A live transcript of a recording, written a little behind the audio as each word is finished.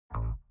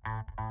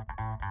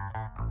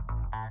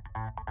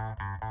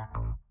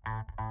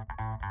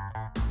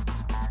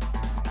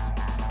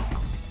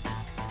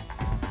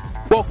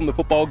Welcome to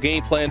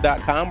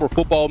footballgameplan.com, where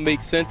football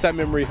makes sense. I'm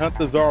Emery Hunt,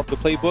 the czar of the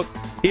playbook,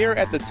 here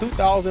at the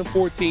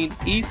 2014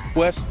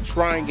 East-West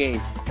Shrine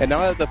Game. And now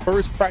that the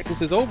first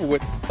practice is over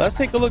with, let's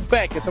take a look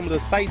back at some of the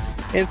sights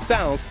and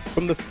sounds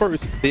from the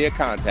first day of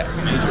contact.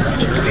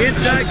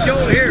 Inside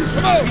shoulder here.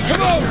 Come on,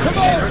 come on, come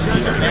on.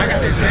 I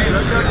got this.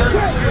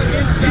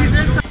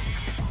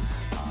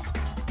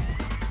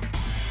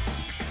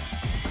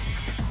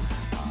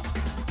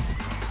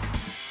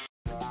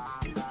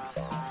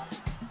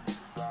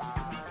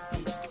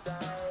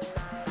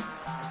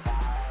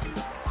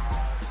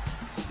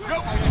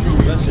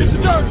 Get in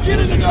the dirt, get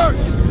in the dirt.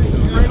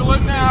 Cradle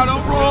it now,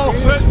 don't roll.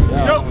 Sit,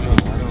 go.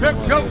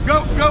 Go,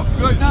 go, go.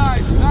 Good,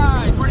 nice,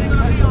 nice. Where are you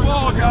going to be on the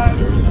ball,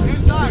 guys?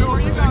 Inside, where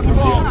you got the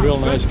ball? Real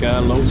nice guy,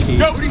 low key.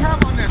 Go. What do you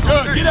have on this?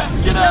 Good, get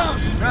out, get out.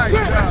 Nice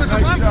job,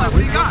 nice job. What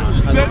do you got?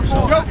 Sit,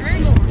 go.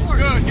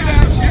 Good, get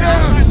out, get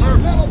out.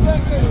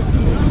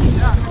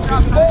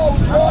 Ball,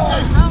 ball.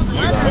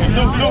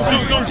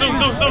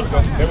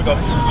 There we go.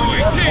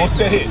 On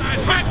set hit.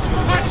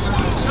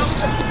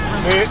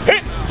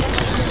 Hit.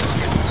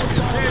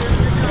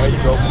 There you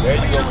go. There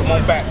you go. Come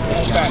on back. Come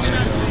on back.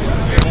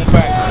 Come on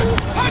back.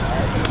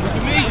 Look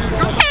at me.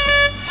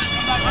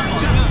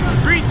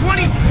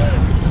 320.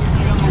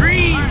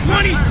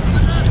 320.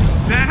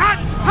 That hot,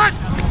 hot.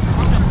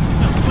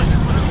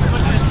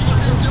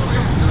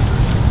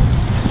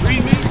 3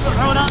 minutes.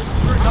 Throw it up.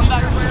 Come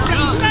back. Get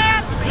a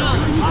snap.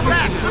 I'm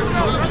back.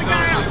 Throw the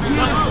guy out.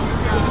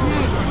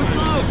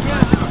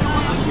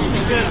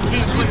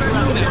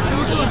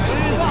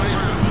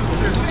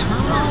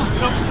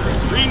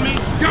 3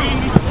 minutes. Go.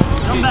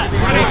 Come back.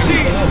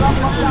 118.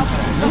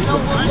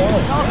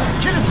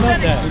 Get a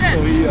steady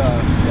sense.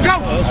 Go.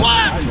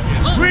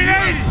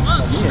 380.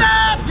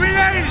 Stop.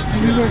 380.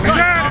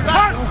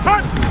 Hut.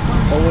 Hut.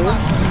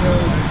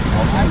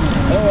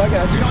 Oh, I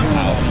got you.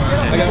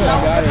 I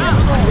got it.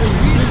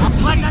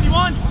 Flag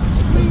 91.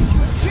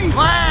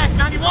 Flag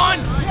 91.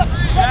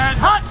 And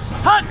hut.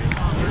 Hut.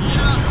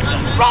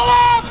 Roll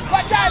up.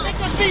 Watch out. Make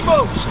those feet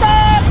move.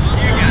 Stop.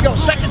 You go.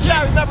 Second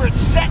side. Remember, it's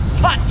set.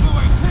 Hut.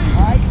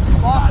 All right.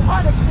 Off.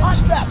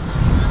 Step.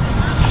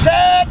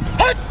 Set.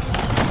 Hut.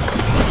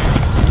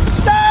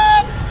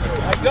 Stop.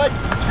 All right, good.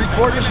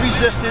 3/4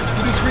 resistance.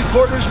 Give me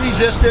 3/4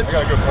 resistance. I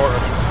got a good quarter.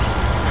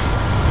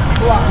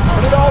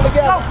 Put it all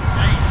together.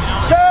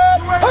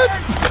 Set. Hut.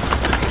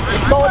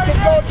 Get going, get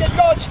going, get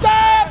going.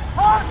 Stop.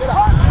 Get up.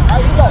 All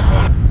right, you go.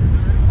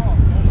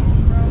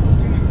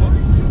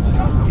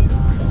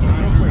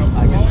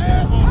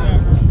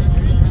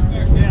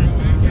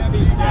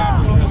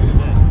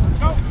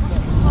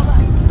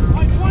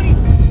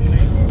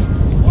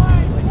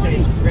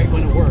 Great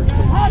when it works.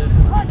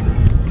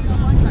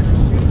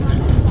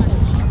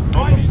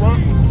 On the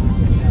front.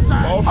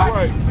 All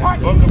right.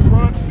 On the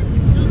front.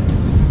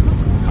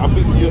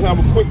 You have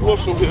a quick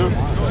whistle here.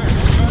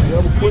 You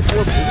have a quick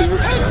whistle here.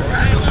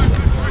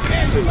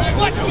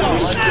 Let's go.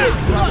 Snap.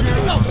 Here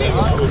we go.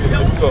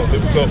 Here we go. Here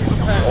we go.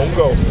 On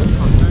go.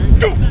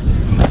 Go.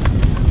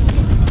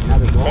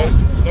 Okay.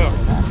 Now,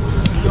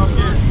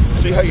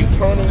 see how you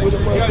turning with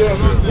him right there?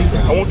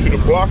 I want you to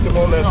block him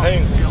on that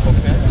angle.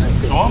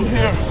 So I'm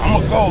here. I'm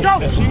going to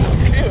go. See,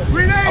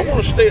 I want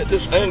to stay at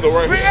this angle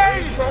right here.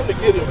 I'm trying to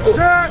get him hooked.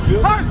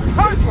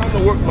 I'm trying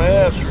to work my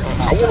ass.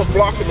 I want to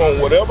block him on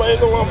whatever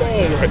angle I'm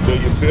on right there.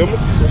 You feel me?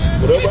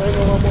 Whatever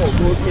angle I'm on.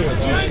 Go again.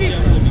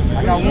 I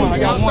got one.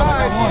 The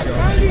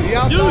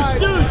outside.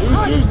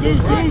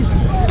 Deuce.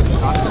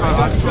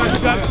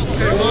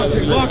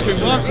 Lock him.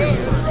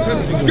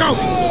 Go.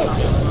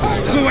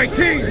 Blue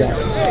 18.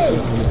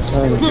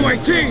 Blue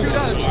 18.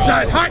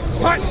 Side. Hot.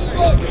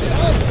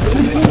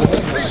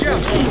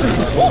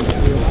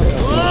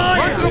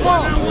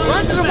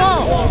 Run to the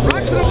ball.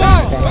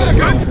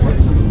 Good.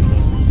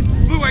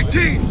 Blue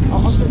 18.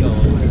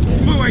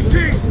 Blue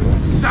 18.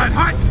 Side.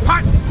 Hot.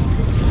 Right.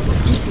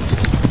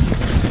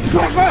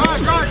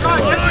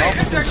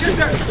 Get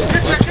there.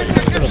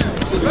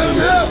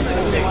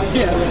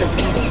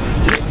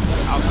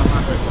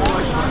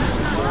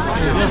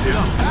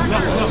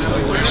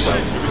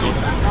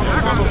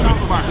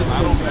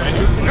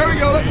 There we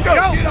go, let's go.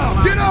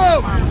 Get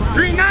up.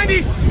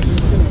 390.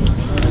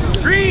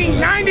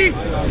 390.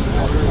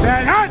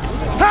 That hot.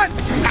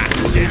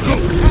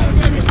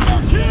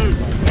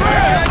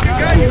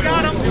 You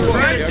got him.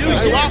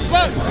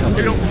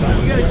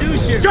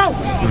 Go.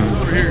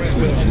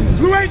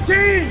 Blue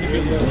 18.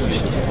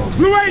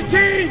 Blue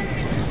 18.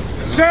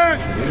 Set.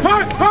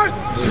 Hot.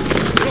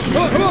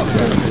 Come on.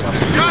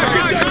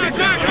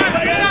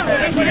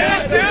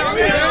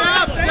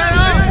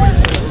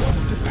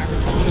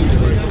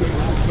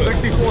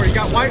 You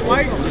got white.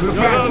 White.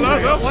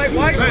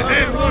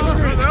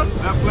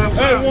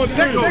 Hey,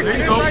 1-6,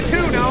 inside 2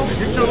 now.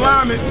 Get your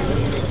alignment.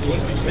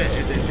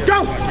 Go.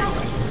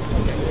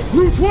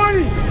 Blue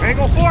 20.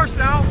 Angle force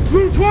now.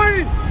 Blue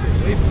 20.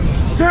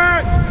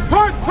 Set.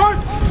 Hut.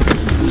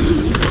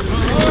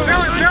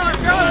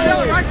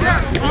 Feel it right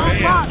there.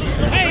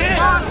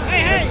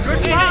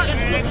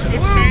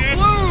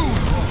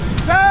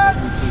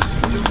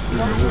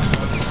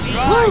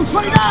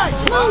 29,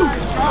 move!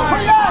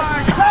 29,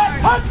 set,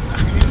 hunt!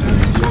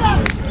 Sit up,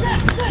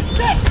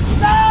 sit,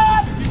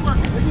 stop!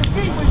 With your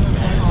feet, with your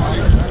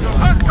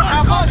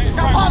now,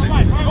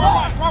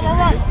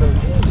 right.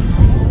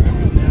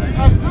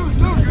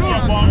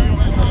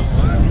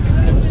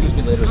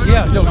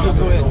 Yeah, go ahead.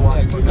 Go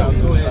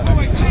ahead.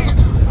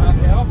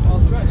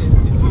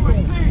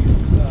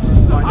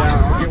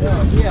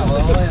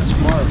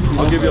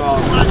 I'll give you all.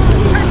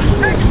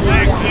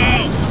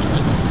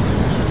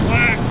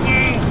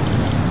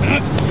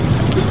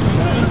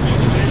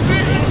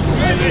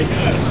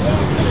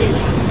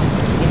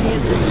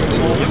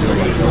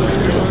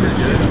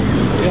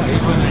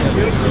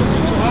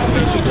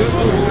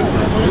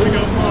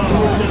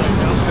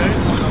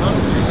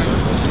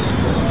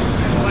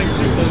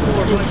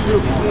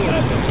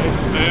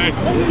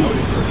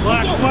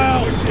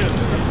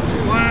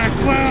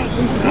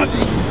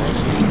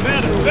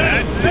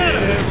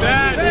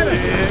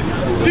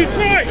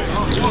 Detroit!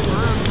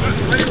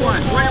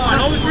 21,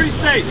 over 3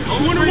 states.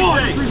 Over 3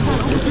 states.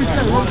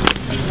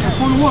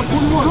 21.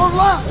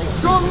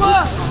 Show him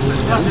left.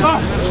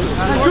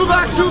 Two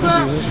back. 3.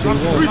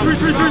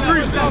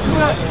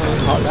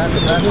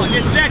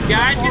 Get set,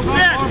 guys. Get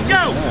set. Let's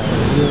go.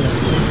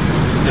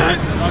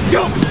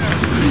 Go.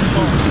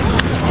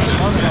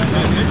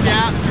 Good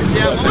job.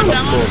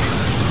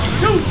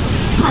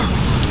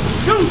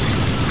 Go.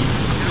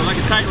 Like a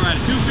tight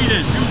rider. 2 feet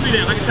in.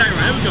 Like a tight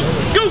rider. There we go.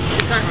 Go.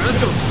 Tight rider. Let's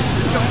go.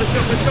 Go.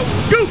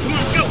 Come on,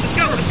 let's go. Go.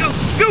 Come on, let's go.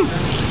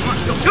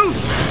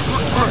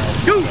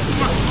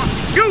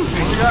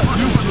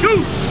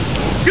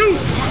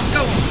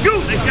 Go.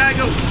 Next guy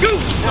go. Go.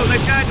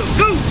 Next guy go.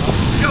 Go.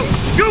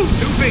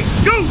 2 feet.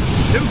 Go.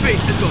 2 feet.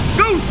 Let's go.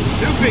 Go.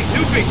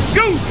 2 feet.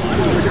 Go.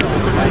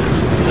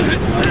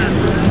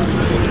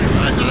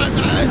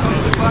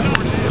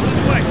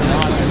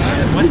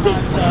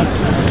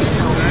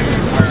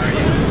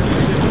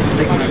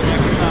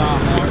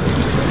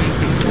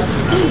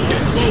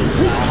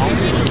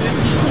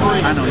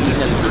 I know, he just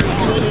had it.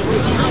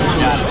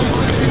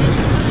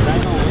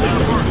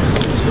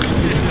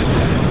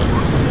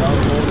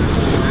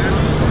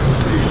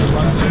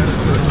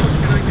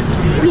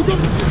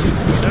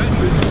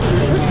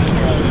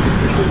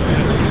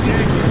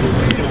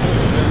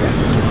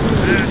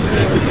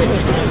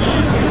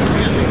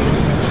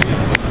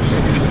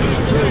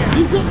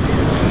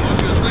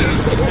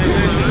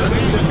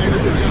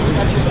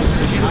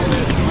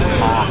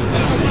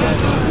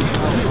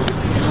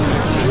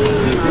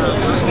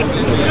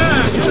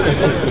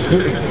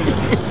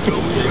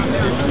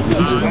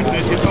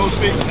 Get those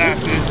feet.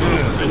 That's it.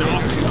 Good.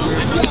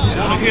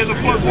 Here's the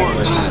footwork.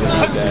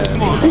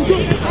 Come on.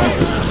 Good.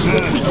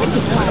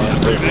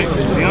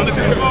 Be under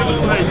control.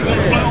 Hey, you're going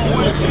to play on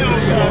windshield.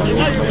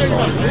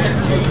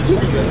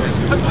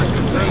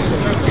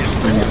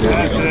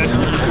 That's it.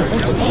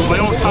 Play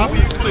on top of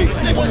your cleat.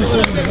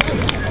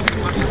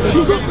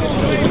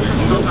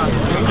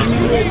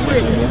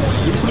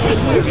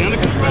 Be under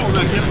control.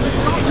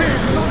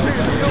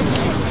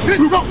 Here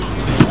we go.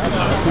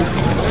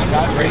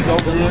 Ready to go?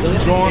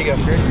 Going.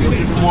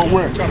 More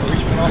win.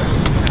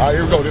 All right,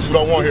 here we go. This is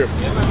what I want here.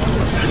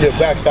 Give me a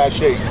backside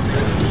shake.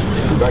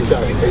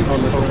 Backside 8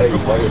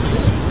 right here.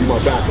 Be my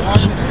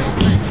backside.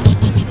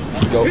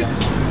 Go. Let's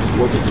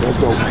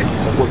go.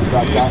 Let's work the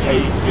backside 8.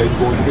 Okay,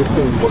 going to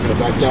 15. Working the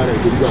backside 8.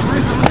 Here we go.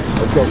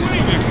 Let's go.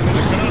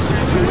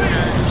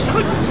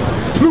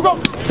 Here we go.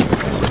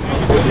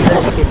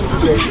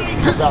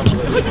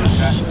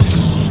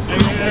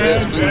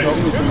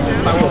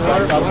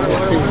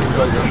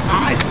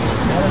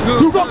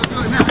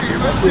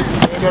 That's it.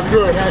 That's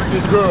good. That's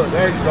just good.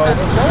 There you go.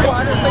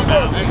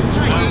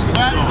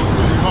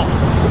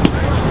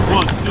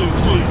 1, 2,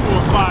 3,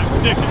 4, 5,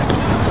 stick it.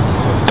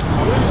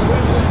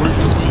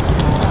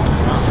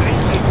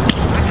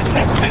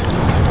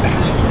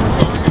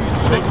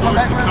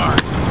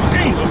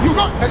 You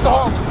go. Catch the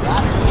hog.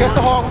 Catch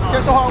the hog.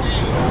 Catch the hog.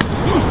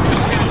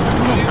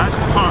 That's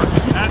the target.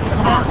 That's the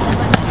target.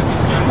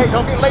 Hey,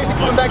 don't get lazy.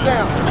 Put him back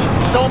down.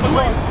 Show him the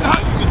way.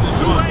 2,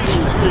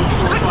 3,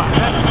 4, 5.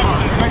 That's the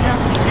target. Right now.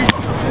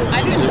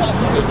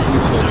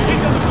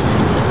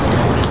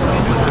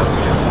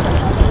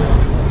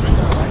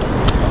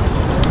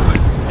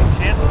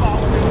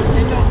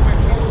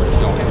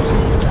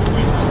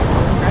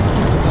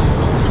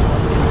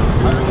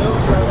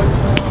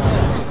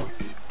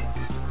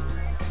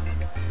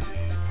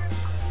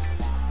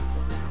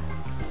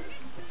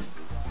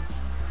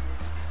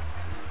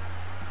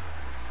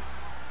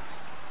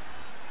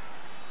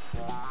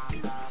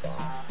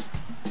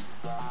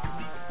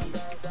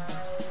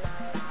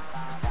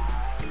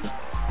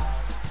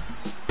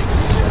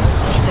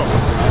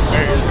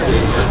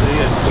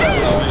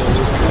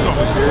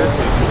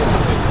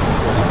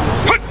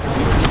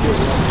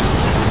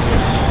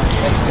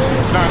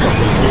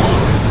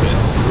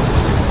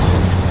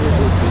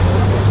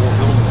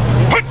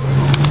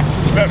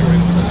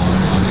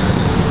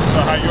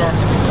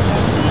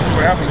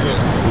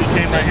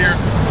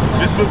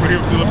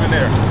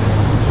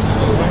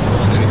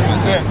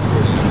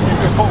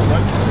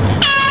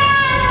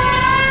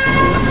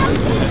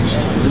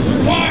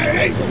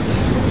 eight.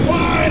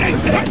 Wide eight.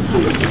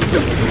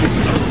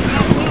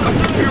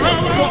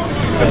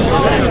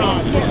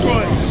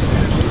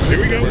 Here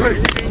we go.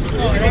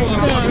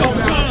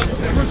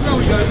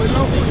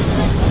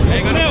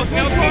 Hang on out.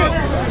 Count hard.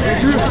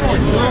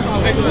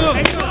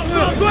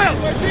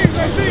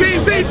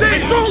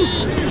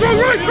 Strong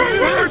right.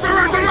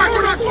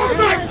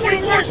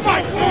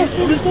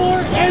 44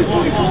 and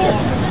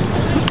 44.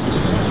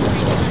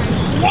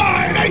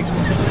 Wide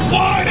eight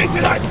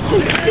tonight.